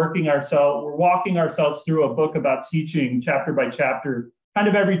actually walking ourselves through a book about teaching chapter by chapter, kind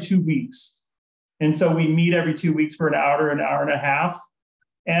of every 2 weeks. And so we meet every 2 weeks for an hour and a half.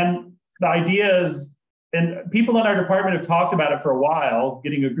 And the idea is, and people in our department have talked about it for a while,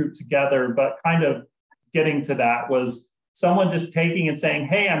 getting a group together, but kind of getting to that was someone just taking and saying,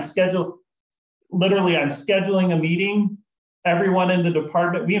 hey, I'm scheduling a meeting. Everyone in the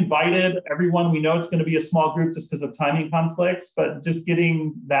department, we invited everyone. We know it's going to be a small group just because of timing conflicts, but just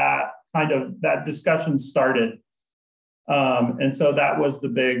getting that kind of that discussion started. And so that was the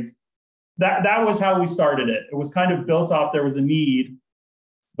big, that was how we started it. It was kind of built off, there was a need.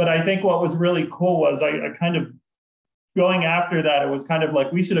 But I think what was really cool was I kind of going after that, it was kind of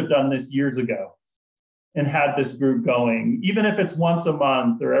like, we should have done this years ago and had this group going, even if it's once a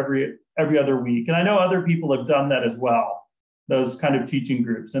month or every other week. And I know other people have done that as well, those kind of teaching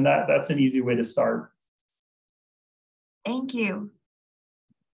groups. And that's an easy way to start. Thank you.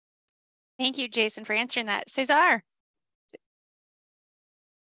 Thank you, Jason, for answering that. Cesar.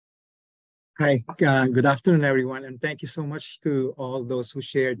 Hi, good afternoon, everyone. And thank you so much to all those who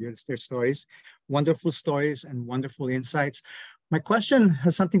shared their stories, wonderful stories and wonderful insights. My question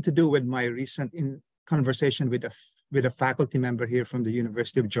has something to do with my recent conversation with a faculty member here from the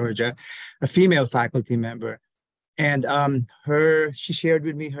University of Georgia, a female faculty member. And she shared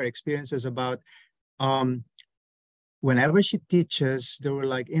with me her experiences about whenever she teaches, there were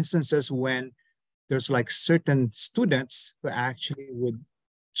like instances when there's like certain students who actually would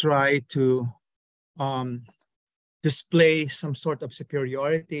try to display some sort of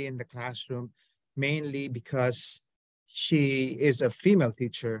superiority in the classroom, mainly because she is a female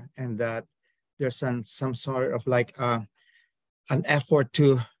teacher, and that there's some sort of like an effort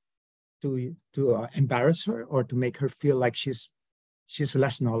to embarrass her or to make her feel like she's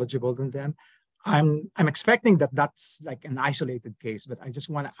less knowledgeable than them. I'm expecting that that's like an isolated case, but I just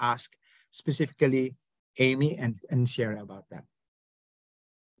want to ask specifically Amy and Sierra about that.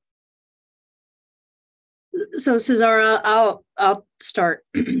 So Cesara, I'll start.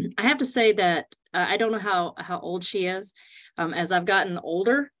 I have to say that I don't know how old she is. As I've gotten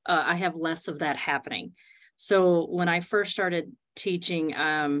older, I have less of that happening. So when I first started teaching,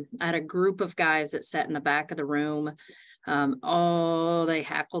 I had a group of guys that sat in the back of the room. They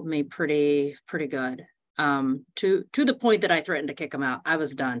heckled me pretty good. To the point that I threatened to kick them out. I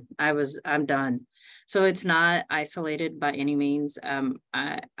was done. I'm done. So it's not isolated by any means.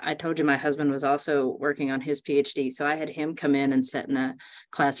 I told you my husband was also working on his PhD. So I had him come in and sit in a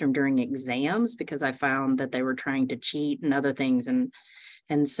classroom during exams because I found that they were trying to cheat and other things. And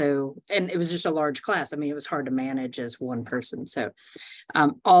it was just a large class. I mean, it was hard to manage as one person. So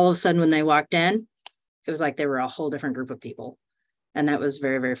all of a sudden when they walked in, it was like they were a whole different group of people. And that was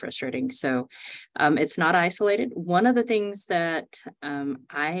very, very frustrating. So it's not isolated. One of the things that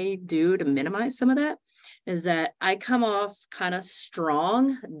I do to minimize some of that is that I come off kind of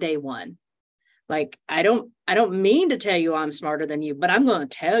strong day one. Like, I don't mean to tell you I'm smarter than you, but I'm going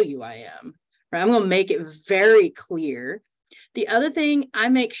to tell you I am. Right? I'm going to make it very clear. The other thing I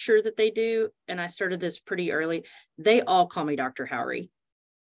make sure that they do, and I started this pretty early, they all call me Dr. Howry.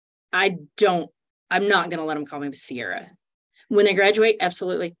 I'm not going to let them call me Sierra. When they graduate,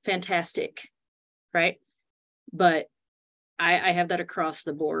 absolutely fantastic, right? But I have that across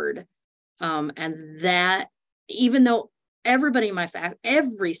the board. And that, even though everybody in my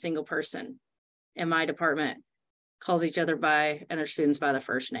every single person in my department calls each other and their students by the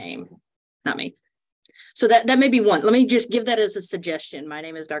first name, not me. So that may be one. Let me just give that as a suggestion. My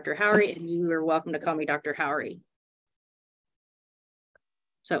name is Dr. Howry, and you are welcome to call me Dr. Howry.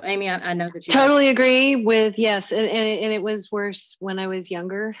 So Amy, I know that you totally agree with, yes. And it was worse when I was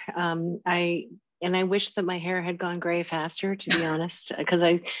younger. I wish that my hair had gone gray faster, to be honest, because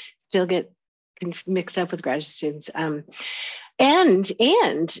I still get mixed up with graduate students. And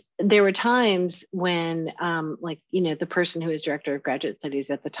there were times when, the person who was director of graduate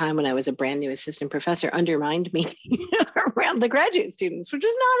studies at the time when I was a brand new assistant professor undermined me around the graduate students, which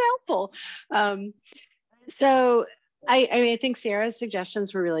was not helpful. So I think Sarah's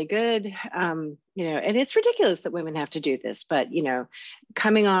suggestions were really good, and it's ridiculous that women have to do this, but,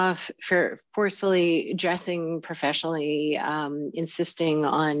 coming off for forcefully dressing professionally, insisting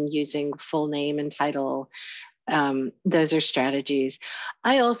on using full name and title, those are strategies.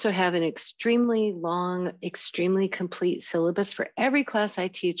 I also have an extremely long, extremely complete syllabus for every class I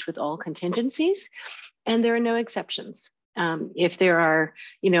teach with all contingencies, and there are no exceptions. If there are,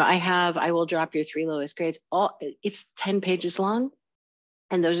 I will drop your 3 lowest grades. It's 10 pages long,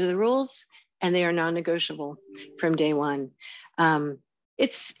 and those are the rules, and they are non-negotiable from day one.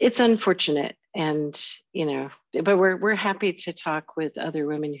 It's unfortunate, and but we're happy to talk with other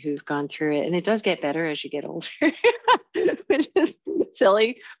women who've gone through it, and it does get better as you get older, which is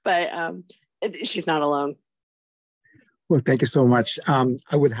silly, but she's not alone. Well, thank you so much.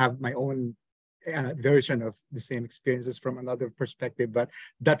 I would have my own version of the same experiences from another perspective, but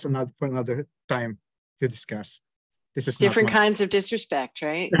that's for another time to discuss. This is different kinds of disrespect,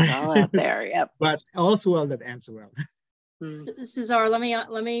 right? It's all out there. Yep. But also well that ends well. Cesar, let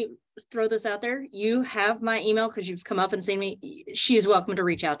me throw this out there. You have my email because you've come up and seen me. She is welcome to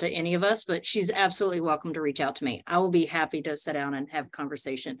reach out to any of us, but she's absolutely welcome to reach out to me. I will be happy to sit down and have a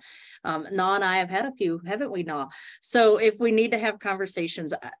conversation. Na and I have had a few, haven't we, Na? So if we need to have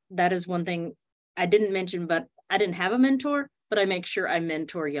conversations, that is one thing I didn't mention, but I didn't have a mentor, but I make sure I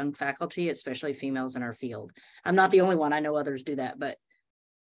mentor young faculty, especially females in our field. I'm not the only one. I know others do that, but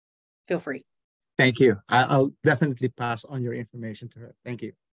feel free. Thank you. I'll definitely pass on your information to her. Thank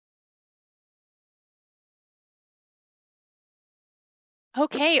you.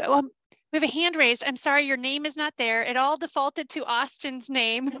 Okay, we have a hand raised. I'm sorry, your name is not there. It all defaulted to Austin's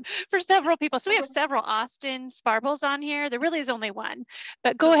name for several people. So we have several Austin Sparbles on here. There really is only one,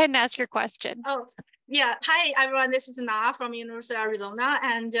 but go ahead and ask your question. Oh, yeah. Hi, everyone. This is Na from University of Arizona.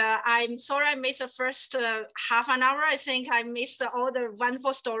 And I'm sorry I missed the first half an hour. I think I missed all the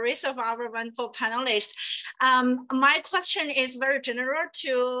wonderful stories of our wonderful panelists. My question is very general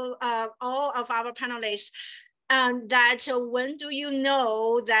to all of our panelists. That when do you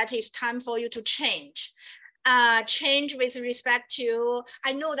know that it's time for you to change? Change with respect to,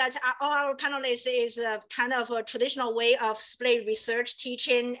 I know that all our panelists is a kind of a traditional way of split research,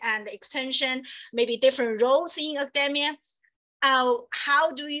 teaching, and extension, maybe different roles in academia.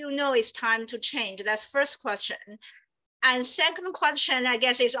 How do you know it's time to change? That's first question. And second question, I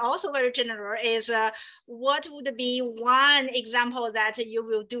guess, is also very general, is what would be one example that you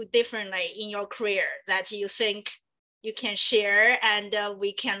will do differently in your career that you think you can share and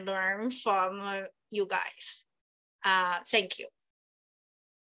we can learn from you guys? Thank you.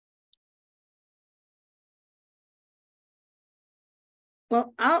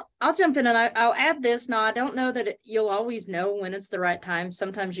 Well, I'll jump in and I'll add this. Now, I don't know that you'll always know when it's the right time.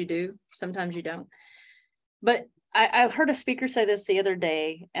 Sometimes you do, sometimes you don't. But I've heard a speaker say this the other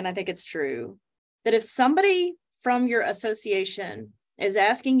day, and I think it's true, that if somebody from your association is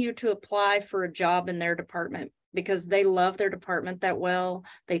asking you to apply for a job in their department because they love their department that well,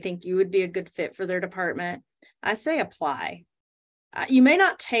 they think you would be a good fit for their department, I say apply. You may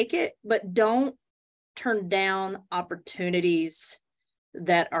not take it, but don't turn down opportunities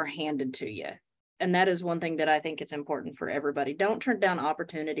that are handed to you. And that is one thing that I think is important for everybody. Don't turn down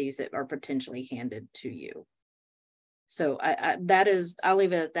opportunities that are potentially handed to you. So I'll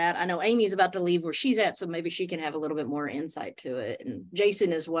leave it at that. I know Amy's about to leave where she's at, so maybe she can have a little bit more insight to it, and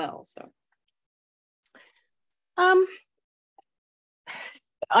Jason as well. So,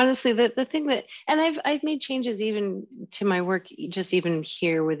 honestly, the thing that, and I've made changes even to my work, just even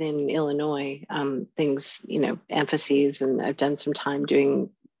here within Illinois, things, you know, emphases, and I've done some time doing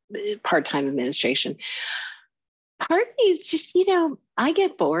part-time administration. Part of me is just, you know, I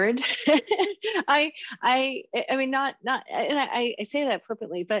get bored. I mean, not, and I say that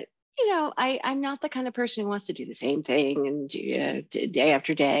flippantly, but, you know, I'm not the kind of person who wants to do the same thing and day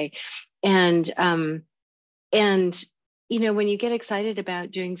after day. And, you know, when you get excited about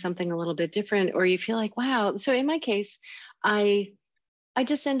doing something a little bit different, or you feel like, wow. So in my case, I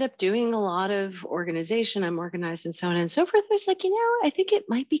just end up doing a lot of organization. I'm organized and so on and so forth. I was like, you know, I think it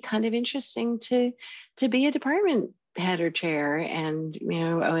might be kind of interesting to be a department head or chair. And, you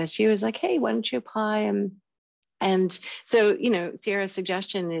know, OSU is like, hey, why don't you apply? And so, you know, Sierra's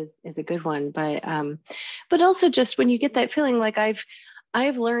suggestion is a good one, but also just when you get that feeling like I've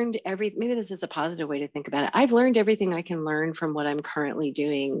learned maybe this is a positive way to think about it. I've learned everything I can learn from what I'm currently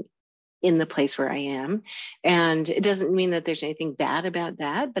doing in the place where I am. And it doesn't mean that there's anything bad about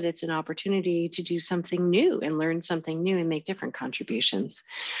that, but it's an opportunity to do something new and learn something new and make different contributions.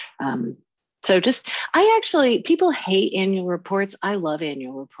 So people hate annual reports. I love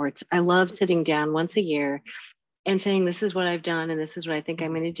annual reports. I love sitting down once a year and saying, this is what I've done and this is what I think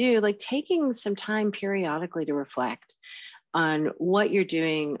I'm going to do. Like taking some time periodically to reflect on what you're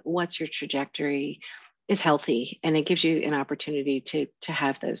doing, what's your trajectory, is healthy, and it gives you an opportunity to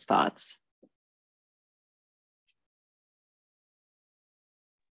have those thoughts.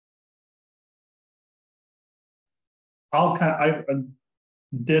 I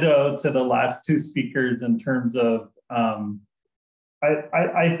ditto to the last two speakers in terms of,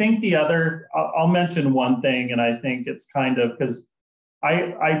 I think the other, I'll mention one thing, and I think it's kind of, because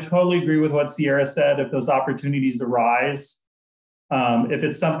I totally agree with what Sierra said. If those opportunities arise, if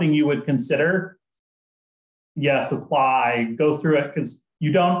it's something you would consider, yes, apply, go through it, because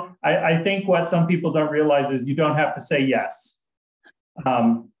you don't, I think what some people don't realize is you don't have to say yes.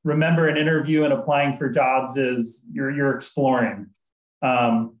 Remember, an interview and applying for jobs is you're exploring.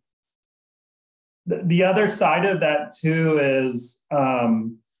 The other side of that too is,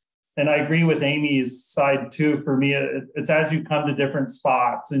 and I agree with Amy's side too, for me, it's as you come to different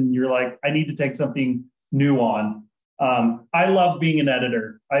spots and you're like, I need to take something new on. I love being an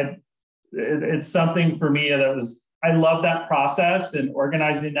editor. It's something for me that I love that process and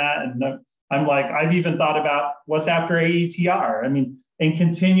organizing that. And I'm like, I've even thought about what's after AETR. I mean, and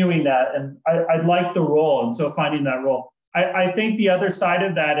continuing that. And I like the role. And so finding that role. I think the other side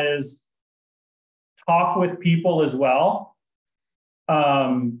of that is talk with people as well.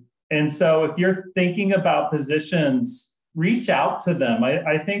 And so if you're thinking about positions, reach out to them.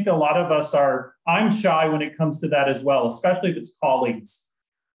 I think a lot of us I'm shy when it comes to that as well, especially if it's colleagues.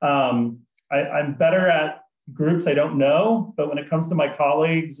 I'm better at groups I don't know, but when it comes to my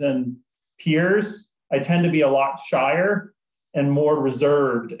colleagues and peers, I tend to be a lot shyer and more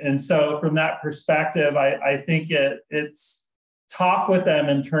reserved. And so from that perspective, I think it's talk with them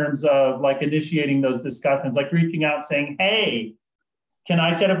in terms of like initiating those discussions, like reaching out saying, hey, can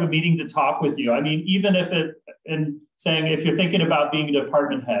I set up a meeting to talk with you? I mean, even and saying, if you're thinking about being a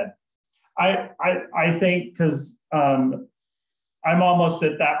department head, I think, because I'm almost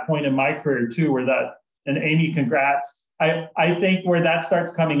at that point in my career too, and Amy, congrats. I think where that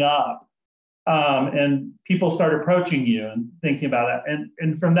starts coming up, and people start approaching you and thinking about it.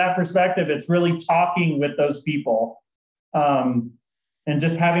 And from that perspective, it's really talking with those people and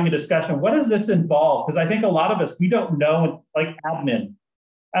just having a discussion. What does this involve? Because I think a lot of us, we don't know, like admin.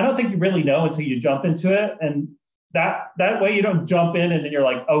 I don't think you really know until you jump into it. And that way you don't jump in and then you're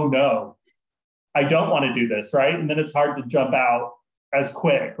like, oh no, I don't want to do this, right? And then it's hard to jump out as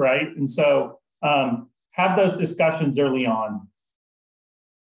quick, right? And so have those discussions early on.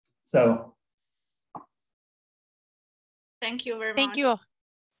 So. Thank you very much. Thank you.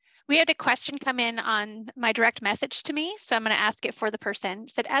 We had a question come in on my direct message to me, so I'm going to ask it for the person. It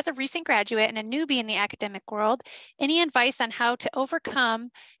said, as a recent graduate and a newbie in the academic world, any advice on how to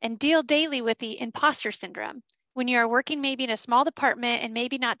overcome and deal daily with the imposter syndrome when you are working maybe in a small department and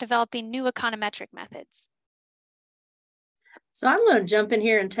maybe not developing new econometric methods? So I'm going to jump in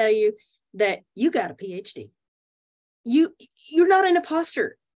here and tell you that you got a PhD. You're not an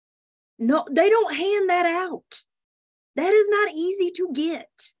imposter. No, they don't hand that out. That is not easy to get.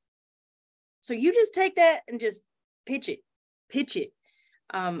 So you just take that and just pitch it.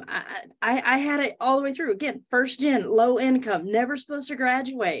 I had it all the way through. Again, first gen, low income, never supposed to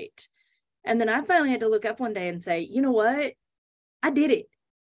graduate. And then I finally had to look up one day and say, you know what? I did it.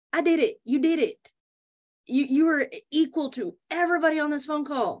 You did it. You are equal to everybody on this phone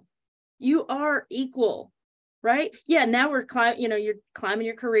call. You are equal, right? Yeah, now we're you're climbing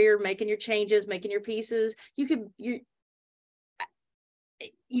your career, making your changes, making your pieces. You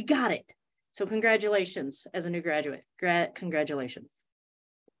got it. So congratulations as a new graduate. Congratulations.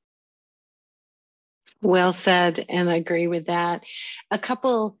 Well said, and I agree with that. A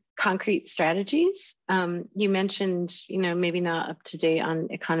couple concrete strategies. You mentioned, maybe not up to date on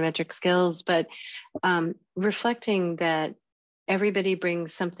econometric skills, but reflecting that everybody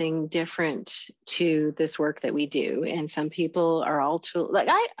brings something different to this work that we do. And some people are all too,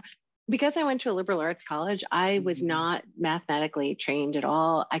 because I went to a liberal arts college, I was not mathematically trained at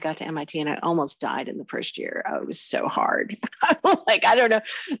all. I got to MIT and I almost died in the first year. Oh, it was so hard. I don't know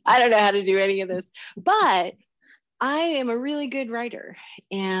how to do any of this, but I am a really good writer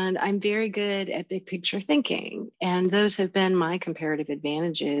and I'm very good at big picture thinking. And those have been my comparative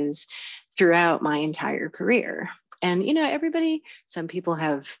advantages throughout my entire career. And, some people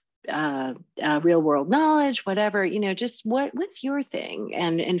have real world knowledge, whatever, just what's your thing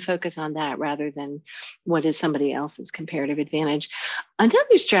and focus on that rather than what is somebody else's comparative advantage.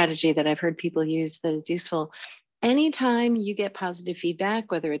 Another strategy that I've heard people use that is useful, anytime you get positive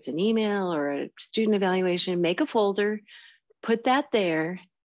feedback, whether it's an email or a student evaluation, make a folder, put that there.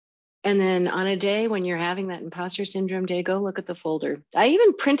 And then on a day when you're having that imposter syndrome day, go look at the folder. I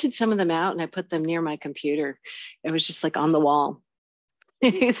even printed some of them out and I put them near my computer. It was just like on the wall.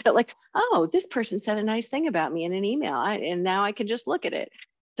 So like, oh, this person said a nice thing about me in an email, and now I can just look at it.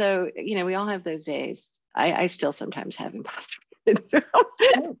 So, we all have those days. I still sometimes have imposter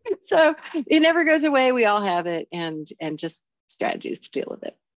syndrome. So it never goes away. We all have it, and just strategies to deal with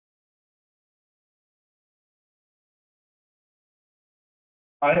it.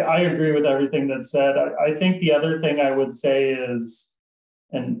 I agree with everything that's said. I think the other thing I would say is,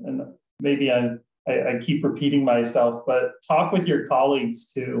 and maybe I keep repeating myself, but talk with your colleagues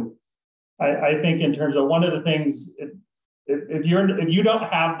too. I think in terms of one of the things, if you don't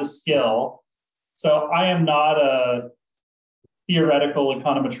have the skill, so I am not a theoretical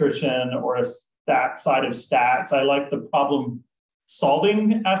econometrician or a stat side of stats. I like the problem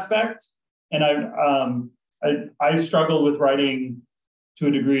solving aspect, and I struggle with writing to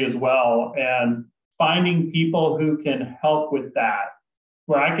a degree as well, and finding people who can help with that,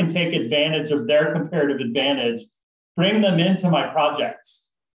 where I can take advantage of their comparative advantage, bring them into my projects,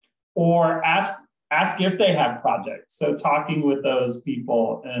 or ask if they have projects. So talking with those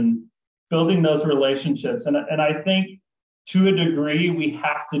people and building those relationships. And I think to a degree, we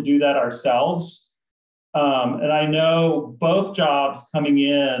have to do that ourselves. And I know both jobs coming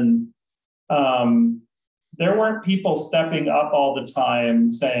in, there weren't people stepping up all the time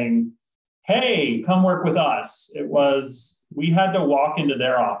saying, hey, come work with us. It was, we had to walk into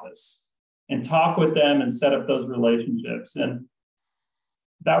their office and talk with them and set up those relationships. And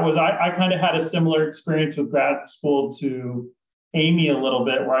that was, I kind of had a similar experience with grad school to Amy a little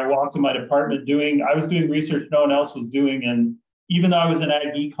bit, where I walked in my department I was doing research no one else was doing. And even though I was in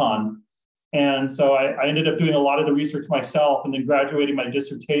ag econ, and so I ended up doing a lot of the research myself, and then graduating my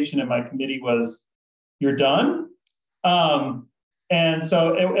dissertation, and my committee was, you're done? And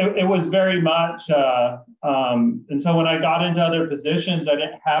so it was very much, and so when I got into other positions, I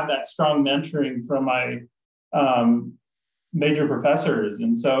didn't have that strong mentoring from my major professors.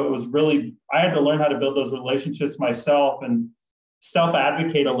 And so it was really, I had to learn how to build those relationships myself and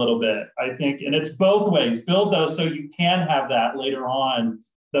self-advocate a little bit, I think. And it's both ways, build those so you can have that later on,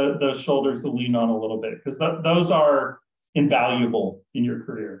 those shoulders to lean on a little bit, because those are invaluable in your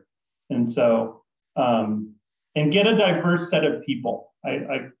career. And so, and get a diverse set of people.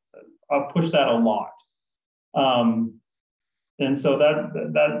 I'll push that a lot. And so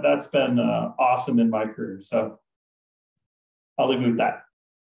that's been awesome in my career. So I'll leave you with that.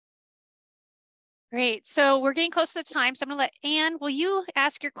 Great. So we're getting close to the time. So I'm going to let Anne, will you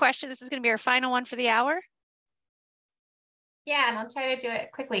ask your question? This is going to be our final one for the hour. Yeah, and I'll try to do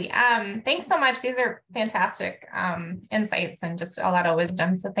it quickly. Thanks so much. These are fantastic insights and just a lot of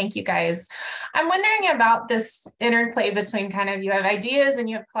wisdom. So thank you guys. I'm wondering about this interplay between kind of, you have ideas and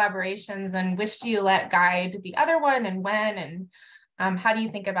you have collaborations, and which do you let guide the other one, and when, and how do you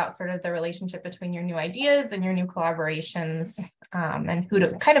think about sort of the relationship between your new ideas and your new collaborations, and who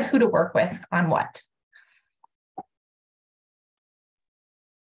to work with on what?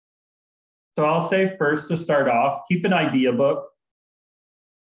 So I'll say first, to start off, keep an idea book.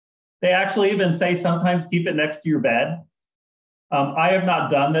 They actually even say sometimes keep it next to your bed. I have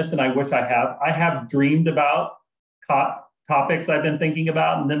not done this, and I wish I have. I have dreamed about topics I've been thinking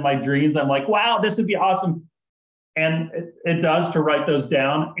about, and then my dreams, I'm like, wow, this would be awesome. And it does to write those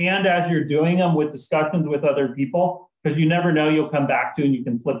down. And as you're doing them with discussions with other people, because you never know, you'll come back to and you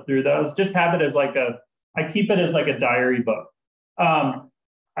can flip through those. Just have it as like I keep it as like a diary book.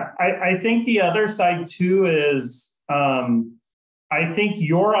 I think the other side too is, I think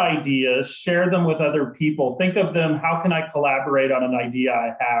your ideas, share them with other people. Think of them, how can I collaborate on an idea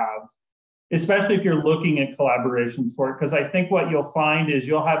I have? Especially if you're looking at collaborations for it. Because I think what you'll find is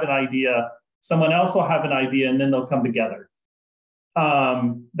you'll have an idea, someone else will have an idea, and then they'll come together.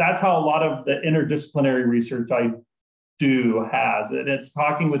 That's how a lot of the interdisciplinary research I do has. And it's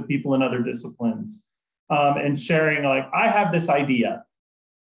talking with people in other disciplines and sharing, like, I have this idea.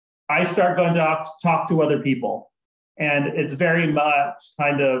 I start going to talk to other people, and it's very much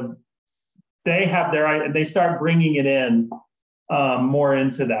kind of, they have their, they start bringing it in more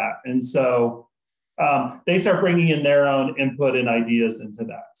into that. And so they start bringing in their own input and ideas into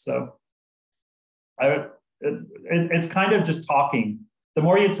that. So it's kind of just talking. The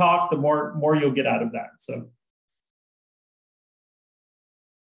more you talk, the more you'll get out of that. So.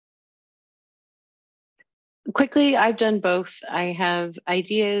 Quickly, I've done both. I have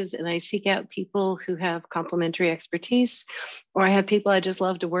ideas and I seek out people who have complementary expertise, or I have people I just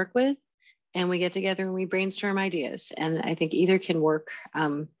love to work with, and we get together and we brainstorm ideas. And I think either can work.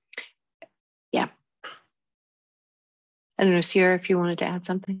 Yeah. I don't know, Sierra, if you wanted to add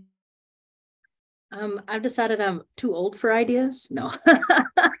something. I've decided I'm too old for ideas. No.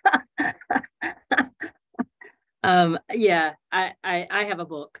 Yeah, I have a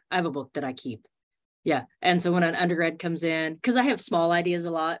book. I have a book that I keep. Yeah. And so when an undergrad comes in, because I have small ideas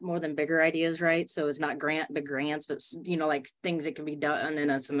a lot more than bigger ideas, right? So it's not big grants, but, you know, like things that can be done in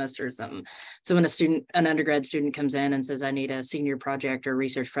a semester or something. So when an undergrad student comes in and says, I need a senior project or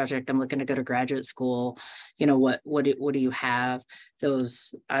research project, I'm looking to go to graduate school, you know, what do you have?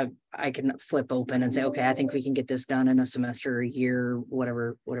 Those I can flip open and say, okay, I think we can get this done in a semester or a year,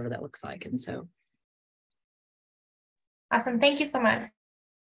 whatever that looks like. And so. Awesome. Thank you so much.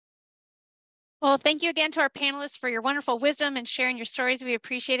 Well, thank you again to our panelists for your wonderful wisdom and sharing your stories. We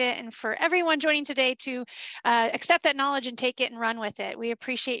appreciate it. And for everyone joining today to accept that knowledge and take it and run with it. We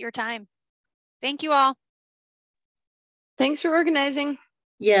appreciate your time. Thank you all. Thanks for organizing.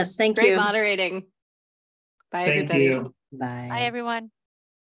 Yes, thank you. Great moderating. Bye, everybody. Thank you. Bye. Bye, everyone.